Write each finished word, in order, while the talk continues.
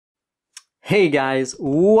Hey guys,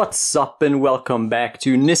 what's up and welcome back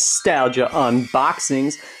to Nostalgia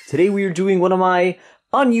Unboxings. Today we are doing one of my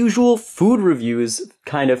unusual food reviews,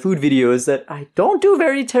 kind of food videos that I don't do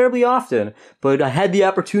very terribly often, but I had the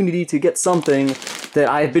opportunity to get something that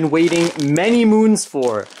I've been waiting many moons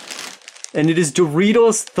for. And it is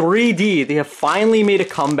Dorito's 3D. They have finally made a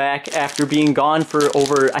comeback after being gone for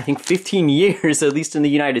over, I think, 15 years, at least in the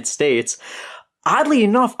United States. Oddly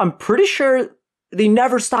enough, I'm pretty sure they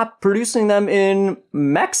never stopped producing them in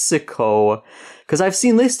Mexico, because I've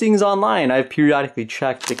seen listings online. I've periodically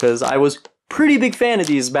checked because I was pretty big fan of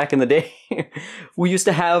these back in the day. We used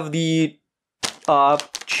to have the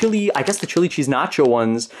chili, I guess the chili cheese nacho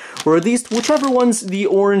ones, or at least whichever ones the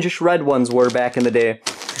orangish red ones were back in the day,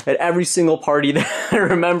 at every single party that I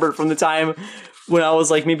remember from the time when I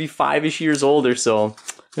was like maybe 5-ish years old or so.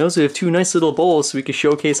 We also have two nice little bowls so we can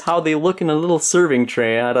showcase how they look in a little serving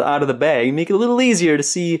tray out of the bag. Make it a little easier to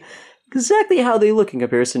see exactly how they look in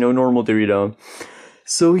comparison to a normal Dorito.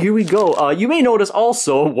 So here we go. You may notice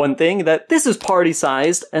also one thing, that this is party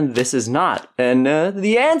sized and this is not. And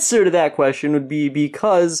the answer to that question would be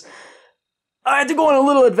because I had to go on a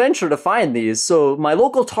little adventure to find these. So my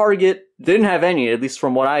local Target didn't have any, at least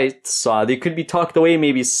from what I saw. They could be tucked away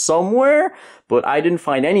maybe somewhere, but I didn't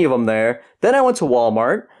find any of them there. Then I went to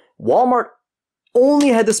Walmart. Walmart only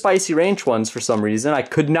had the spicy ranch ones for some reason. I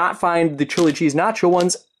could not find the chili cheese nacho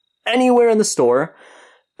ones anywhere in the store.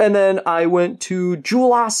 And then I went to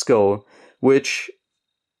Jewel-Osco, which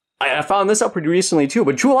I found this out pretty recently too,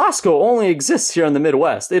 but Jewel-Osco only exists here in the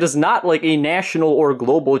Midwest. It is not like a national or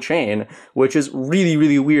global chain, which is really,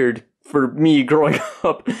 really weird for me growing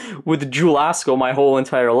up with Jewel-Osco my whole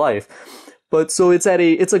entire life. But so it's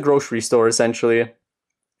a grocery store essentially.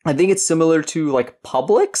 I think it's similar to like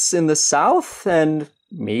Publix in the South and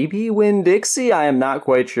maybe Winn-Dixie. I am not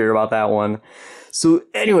quite sure about that one. So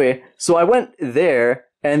anyway, so I went there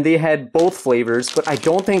and they had both flavors, but I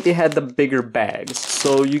don't think they had the bigger bags.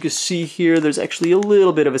 So you can see here, there's actually a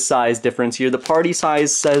little bit of a size difference here. The party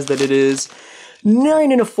size says that it is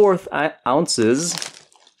 9 1/4 ounces.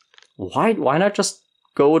 Why not just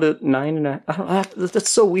go to 9 1/2? That's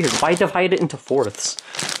so weird. Why divide it into fourths?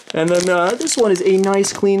 And then this one is a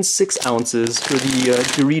nice clean 6 ounces for the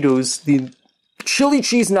Doritos, the chili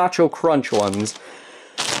cheese nacho crunch ones.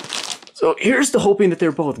 So here's to hoping that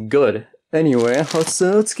they're both good. Anyway,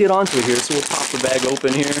 let's get on to it here. So we'll pop the bag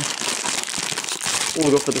open here.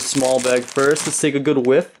 We'll go for the small bag first. Let's take a good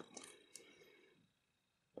whiff.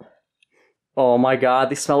 Oh my god,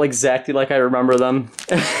 they smell exactly like I remember them.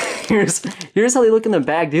 Here's how they look in the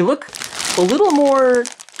bag. They look a little more,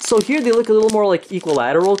 so here they look a little more like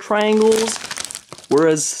equilateral triangles,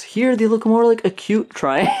 whereas here they look more like acute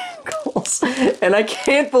triangles. And I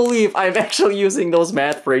can't believe I'm actually using those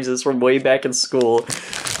math phrases from way back in school.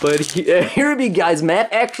 But here it be, guys,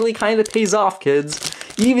 math actually kind of pays off, kids.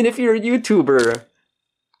 Even if you're a YouTuber.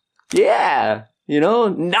 Yeah, you know,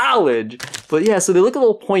 knowledge. But yeah, so they look a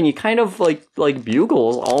little pointy, kind of like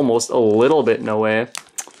bugles, almost a little bit in a way.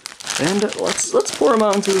 And let's pour them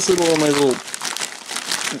out into this my little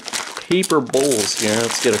paper bowls here.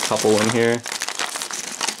 Let's get a couple in here.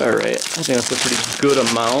 All right, I think that's a pretty good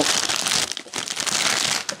amount.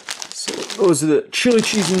 So those are the chili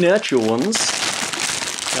cheese nacho ones.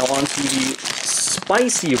 Now on to the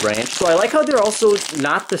spicy ranch. So I like how they're also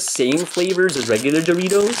not the same flavors as regular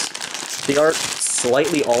Doritos. They are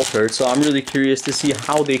slightly altered, so I'm really curious to see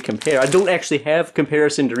how they compare. I don't actually have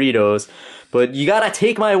comparison Doritos, but you gotta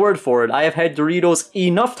take my word for it. I have had Doritos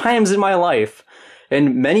enough times in my life,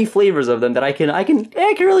 and many flavors of them, that I can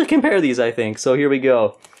accurately compare these, I think. So here we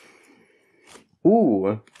go.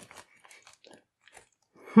 Ooh.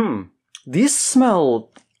 These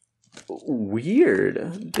smell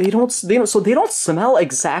weird. They don't smell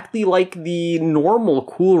exactly like the normal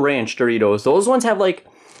Cool Ranch Doritos. Those ones have like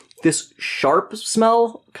this sharp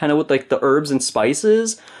smell, kind of with like the herbs and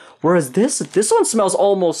spices, whereas this one smells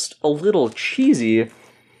almost a little cheesy,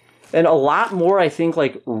 and a lot more, I think,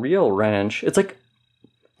 like real ranch. It's like,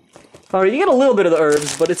 you get a little bit of the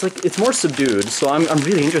herbs, but it's more subdued. So I'm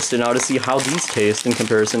really interested now to see how these taste in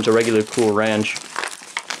comparison to regular Cool Ranch.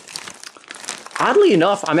 Oddly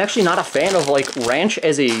enough, I'm actually not a fan of like ranch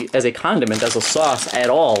as a condiment, as a sauce at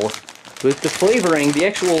all. With the flavoring, the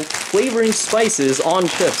actual flavoring spices on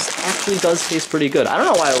chips actually does taste pretty good. I don't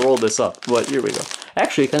know why I rolled this up, but here we go.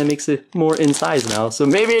 Actually, it kind of makes it more in size now, so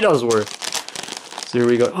maybe it does work. So here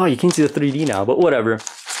we go. Oh, you can't see the 3D now, but whatever.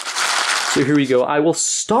 So here we go. I will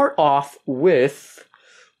start off with,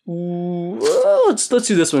 let's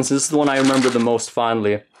do this one, since this is the one I remember the most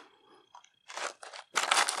fondly.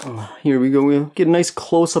 Here we go. We'll get a nice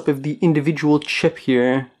close-up of the individual chip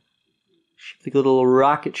here. like a little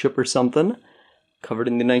rocket ship or something, covered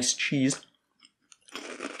in the nice cheese.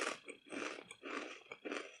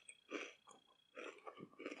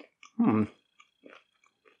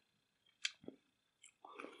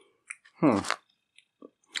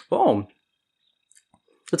 Oh,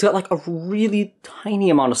 it's got like a really tiny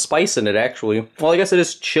amount of spice in it, actually. Well, I guess it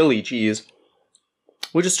is chili cheese,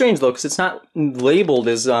 which is strange though, because it's not labeled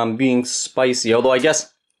as being spicy. Although I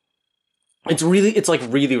guess it's like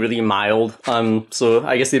really mild. So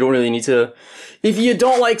I guess they don't really need to. If you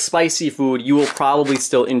don't like spicy food, you will probably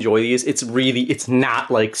still enjoy these. It's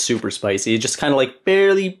not like super spicy. It's just kind of like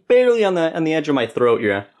barely on the edge of my throat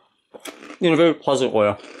here, in a very pleasant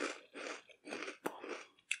way.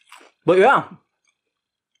 But yeah,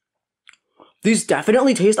 these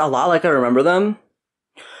definitely taste a lot like I remember them.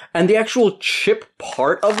 And the actual chip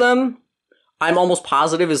part of them, I'm almost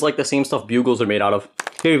positive is like the same stuff Bugles are made out of.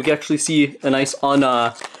 Here you can actually see a nice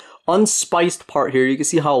unspiced part here. You can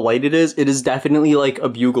see how light it is. It is definitely like a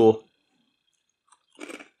Bugle.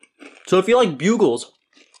 So if you like Bugles,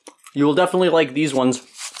 you will definitely like these ones.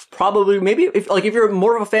 Probably, maybe, if you're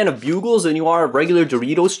more of a fan of Bugles than you are of regular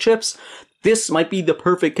Doritos chips, this might be the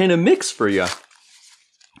perfect kind of mix for you.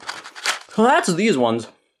 So that's these ones.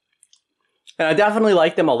 And I definitely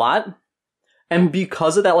like them a lot. And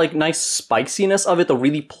because of that like nice spiciness of it, the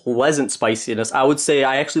really pleasant spiciness, I would say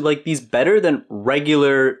I actually like these better than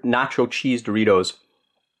regular nacho cheese Doritos.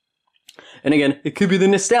 And again, it could be the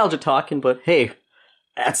nostalgia talking, but hey,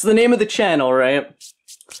 that's the name of the channel, right?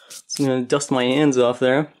 So I'm gonna dust my hands off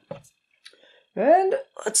there. And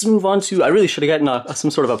let's move on to, I really should have gotten some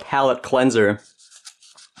sort of a palate cleanser.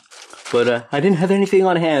 But I didn't have anything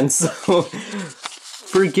on hand, so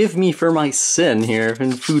forgive me for my sin here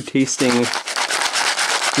in the food tasting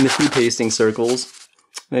circles.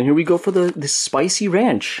 And here we go for the spicy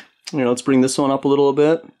ranch. Let's bring this one up a little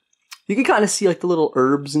bit. You can kind of see like the little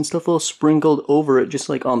herbs and stuff all sprinkled over it, just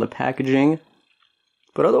like on the packaging.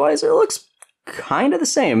 But otherwise, it looks kind of the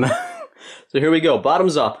same. So here we go,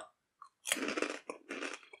 bottoms up.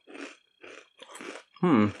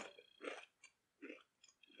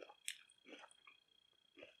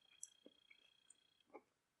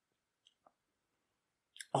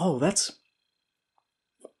 Oh,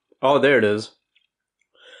 oh, there it is.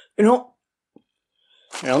 Here,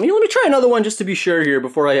 let me try another one just to be sure here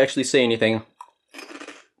before I actually say anything.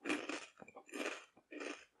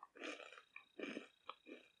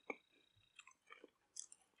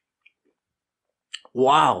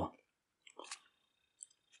 Wow.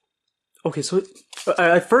 Okay, so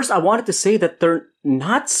at first I wanted to say that they're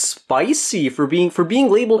not spicy for being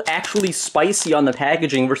labeled actually spicy on the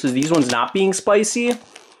packaging versus these ones not being spicy.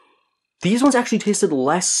 These ones actually tasted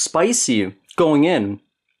less spicy going in.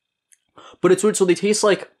 But it's weird, so they taste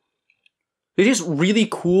really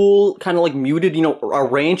cool, kind of like muted, a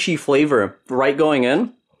ranchy flavor right going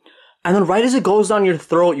in. And then right as it goes down your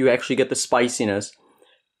throat, you actually get the spiciness.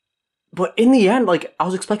 But in the end, I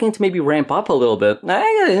was expecting it to maybe ramp up a little bit. I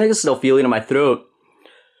can still feel it in my throat.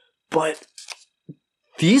 But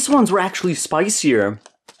these ones were actually spicier,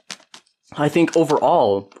 I think,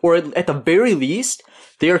 overall. Or at the very least,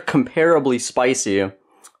 they are comparably spicy.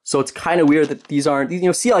 So it's kind of weird that these aren't,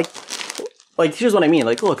 see, here's what I mean.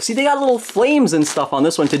 Look, see, they got little flames and stuff on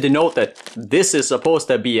this one to denote that this is supposed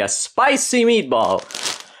to be a spicy meatball.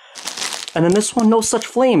 And then this one, no such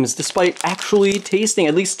flames, despite actually tasting,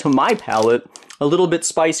 at least to my palate, a little bit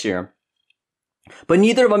spicier. But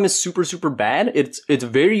neither of them is super, super bad. It's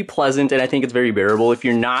very pleasant, and I think it's very bearable. If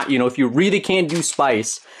you're not, if you really can't do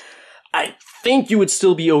spice, I think you would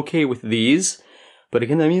still be okay with these. But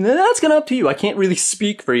again, I mean, that's kind of up to you. I can't really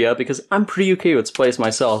speak for you, because I'm pretty okay with spice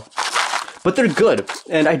myself. But they're good,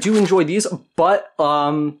 and I do enjoy these, but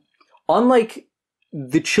unlike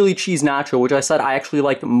the chili cheese nacho, which I said I actually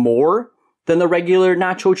liked more than the regular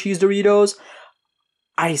nacho cheese Doritos,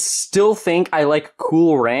 I still think I like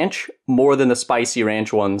Cool Ranch more than the spicy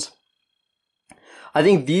ranch ones. I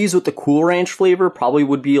think these with the Cool Ranch flavor probably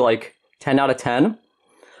would be 10 out of 10.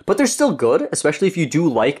 But they're still good, especially if you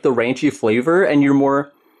do like the ranchy flavor and you're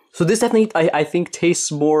more... So this definitely, I think,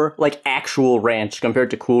 tastes more like actual ranch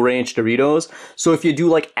compared to Cool Ranch Doritos. So if you do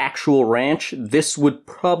like actual ranch, this would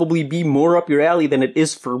probably be more up your alley than it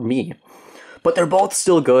is for me. But they're both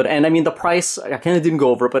still good, and I mean, the price, I kind of didn't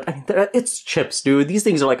go over it, but I mean, it's chips, dude. These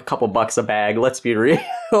things are like a couple bucks a bag, let's be real.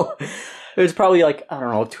 It's probably I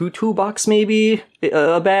don't know, two bucks maybe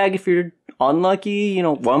a bag if you're unlucky,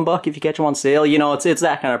 $1 if you catch them on sale. It's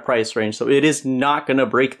that kind of price range, so it is not gonna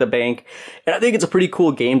break the bank. And I think it's a pretty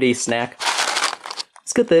cool game day snack.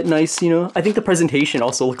 It's got that nice, I think the presentation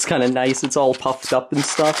also looks kind of nice. It's all puffed up and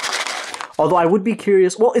stuff. Although I would be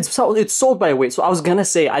curious, well, it's sold by weight, so I was gonna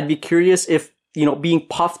say I'd be curious if, you know, being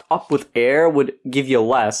puffed up with air would give you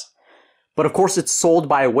less. But of course it's sold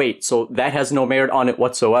by weight, so that has no merit on it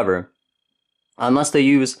whatsoever. Unless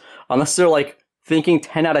they're like thinking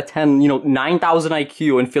 10 out of 10, you know, 9,000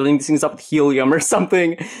 IQ and filling these things up with helium or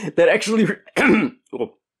something that actually,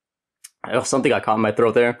 something got caught in my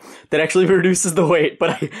throat there, that actually reduces the weight.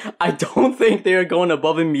 But I don't think they're going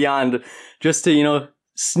above and beyond just to, you know,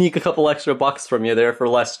 sneak a couple extra bucks from you there for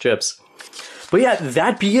less chips. But yeah,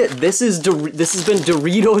 that be it. This has been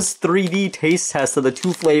Dorito's 3D taste test of the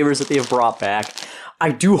 2 flavors that they've brought back.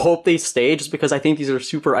 I do hope they stay, just because I think these are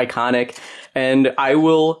super iconic, and I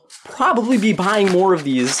will probably be buying more of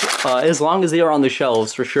these as long as they are on the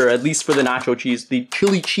shelves, for sure. At least for the nacho cheese, the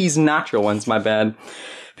chili cheese nacho ones, my bad,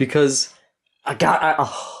 because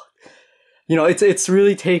you know, it's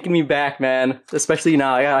really taken me back, man. Especially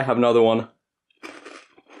now, I gotta have another one.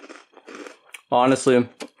 Honestly,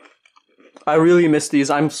 I really miss these.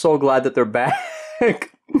 I'm so glad that they're back.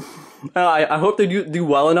 I hope they do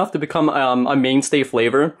well enough to become a mainstay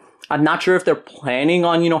flavor. I'm not sure if they're planning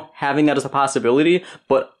on, you know, having that as a possibility,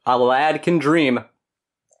 but a lad can dream.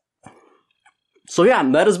 So yeah,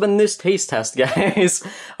 that has been this taste test, guys.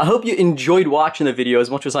 I hope you enjoyed watching the video as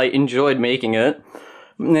much as I enjoyed making it.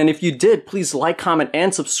 And if you did, please like, comment,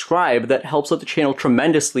 and subscribe. That helps out the channel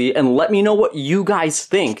tremendously. And let me know what you guys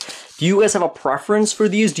think. Do you guys have a preference for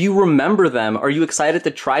these? Do you remember them? Are you excited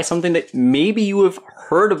to try something that maybe you have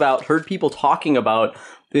heard people talking about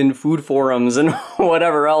in food forums and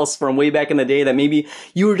whatever else from way back in the day that maybe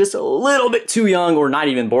you were just a little bit too young or not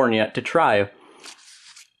even born yet to try?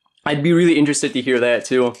 I'd be really interested to hear that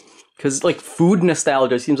too. Because, like, food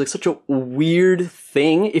nostalgia seems like such a weird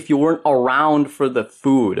thing if you weren't around for the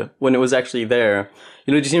food when it was actually there.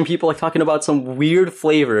 You know, just hearing people, like, talking about some weird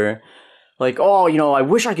flavor. Like, oh, you know, I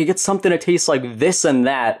wish I could get something that tastes like this and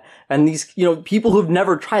that. And these, you know, people who've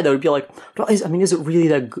never tried that would be like, I mean, is it really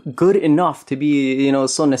that good enough to be, you know,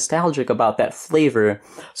 so nostalgic about that flavor?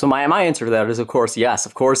 So my answer to that is, of course, yes,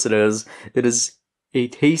 of course it is. It is a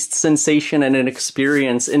taste sensation and an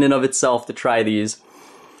experience in and of itself to try these.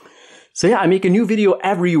 So yeah, I make a new video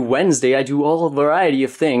every Wednesday. I do all a variety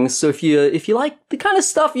of things. So if you like the kind of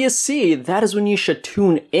stuff you see, that is when you should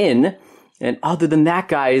tune in. And other than that,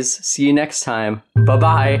 guys, see you next time.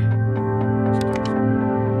 Bye-bye.